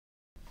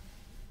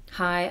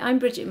Hi, I'm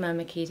Bridget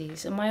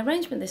Mermakides, and my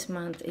arrangement this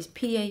month is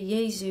Pie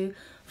Jesu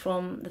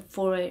from the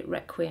Faure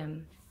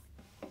Requiem.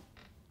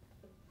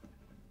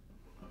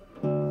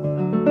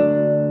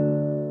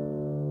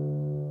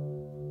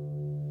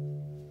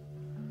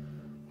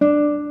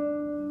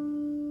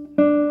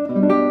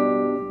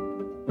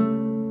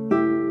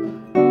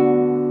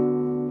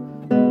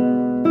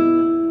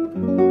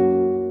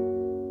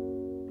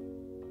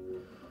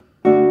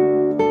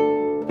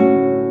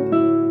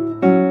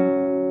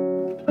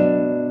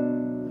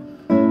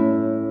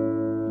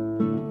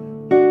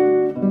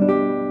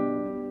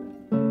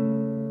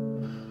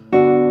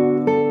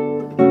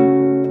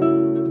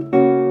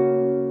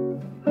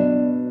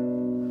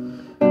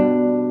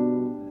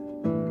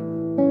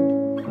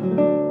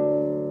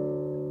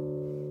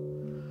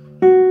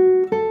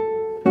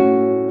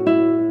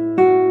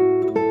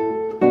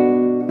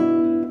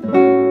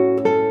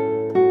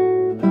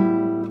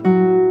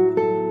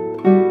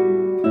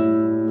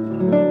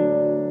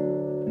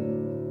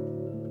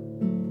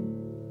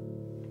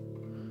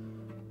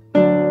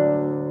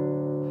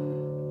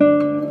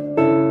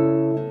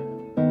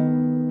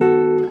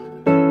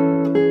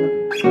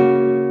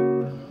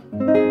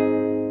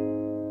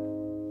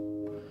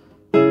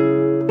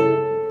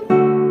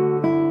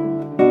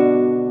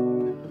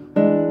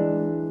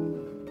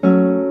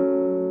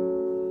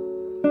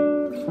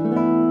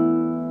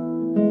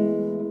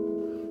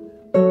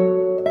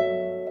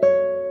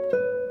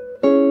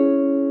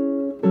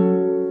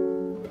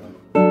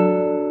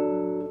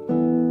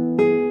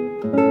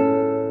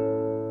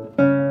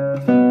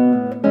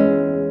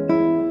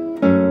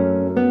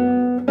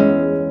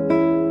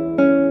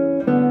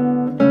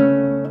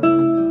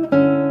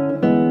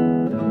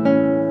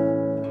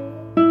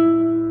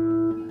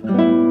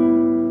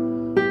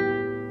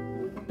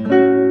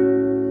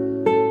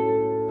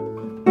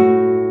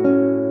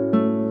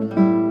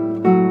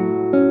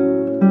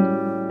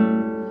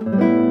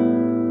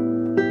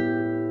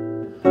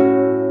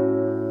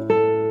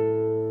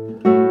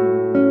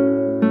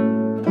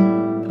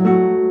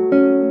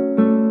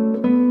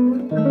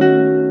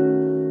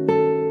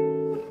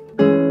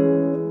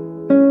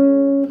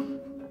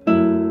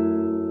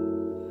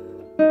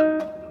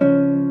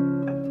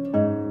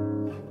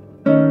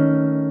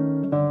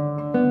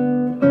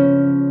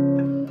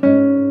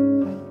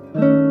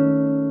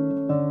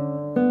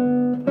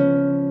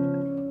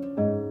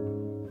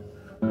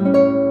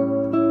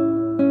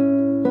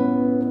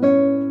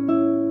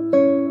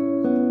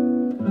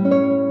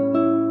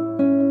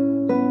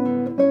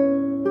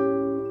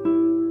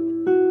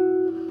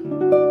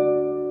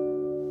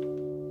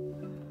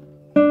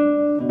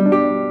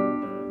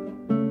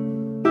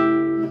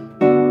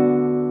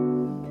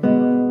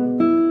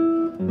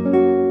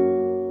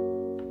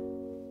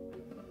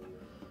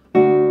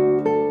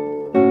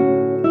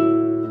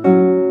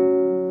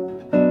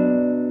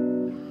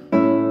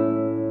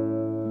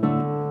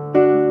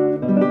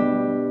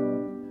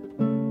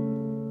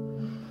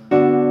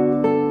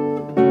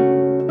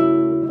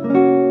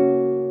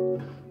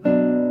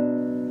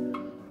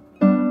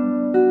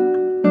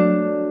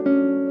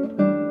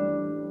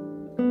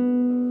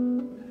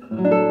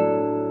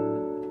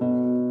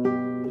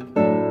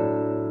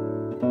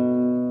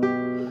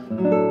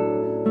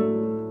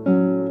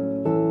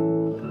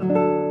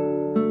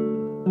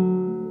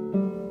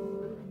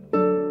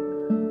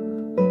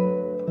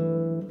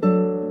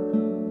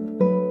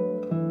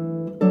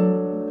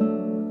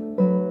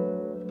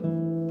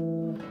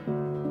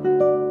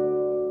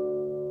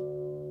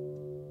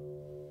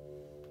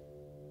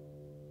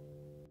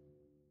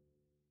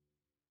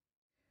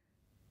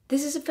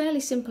 This is a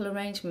fairly simple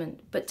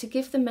arrangement, but to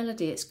give the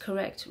melody its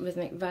correct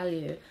rhythmic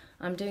value,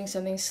 I'm doing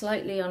something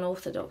slightly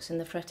unorthodox in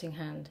the fretting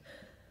hand.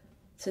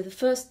 So the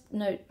first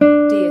note, D,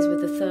 is with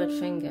the third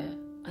finger,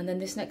 and then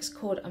this next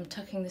chord, I'm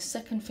tucking the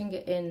second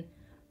finger in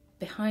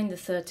behind the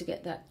third to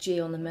get that G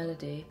on the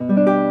melody,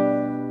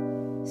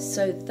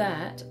 so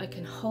that I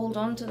can hold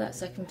on to that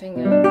second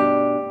finger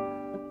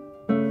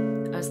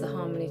as the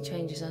harmony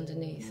changes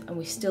underneath, and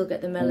we still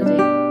get the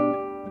melody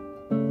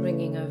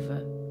ringing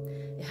over.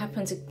 It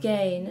happens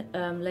again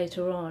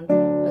later on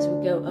as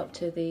we go up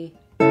to the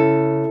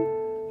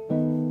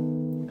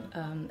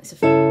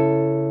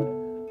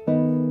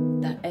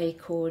that A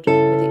chord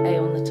with the A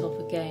on the top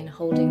again,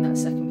 holding that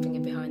second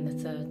finger behind the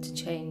third to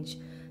change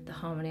the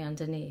harmony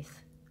underneath.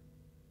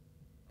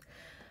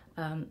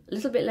 A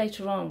little bit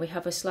later on we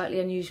have a slightly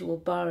unusual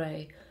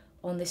barre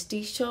on this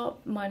D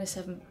sharp minor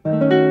 7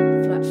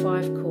 flat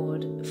 5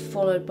 chord,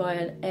 followed by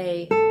an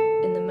A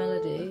in the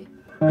melody.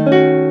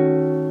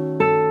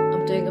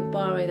 Doing a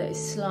barre that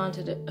is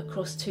slanted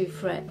across 2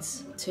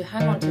 frets to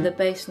hang on to the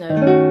bass note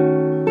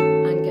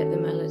and get the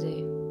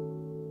melody.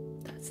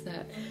 That's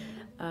that.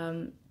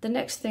 The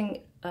next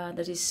thing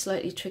that is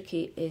slightly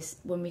tricky is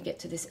when we get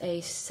to this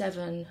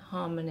A7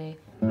 harmony.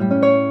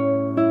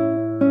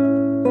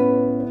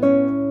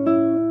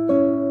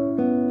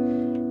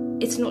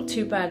 It's not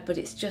too bad, but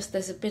it's just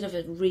there's a bit of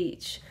a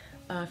reach.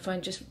 I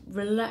find just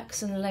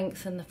relax and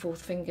lengthen the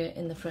fourth finger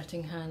in the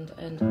fretting hand,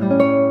 and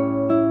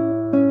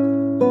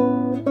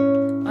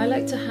I like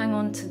like to hang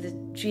on to the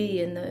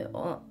G in the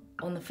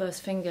on the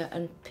first finger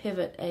and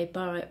pivot a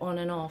barre on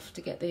and off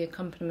to get the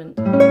accompaniment.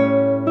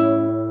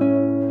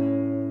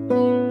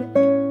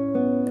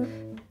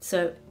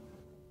 So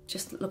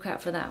just look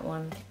out for that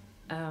one.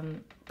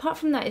 Apart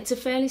from that, it's a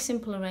fairly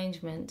simple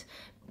arrangement.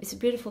 It's a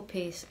beautiful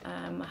piece.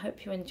 I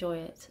hope you enjoy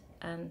it,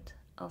 and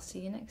I'll see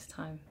you next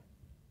time.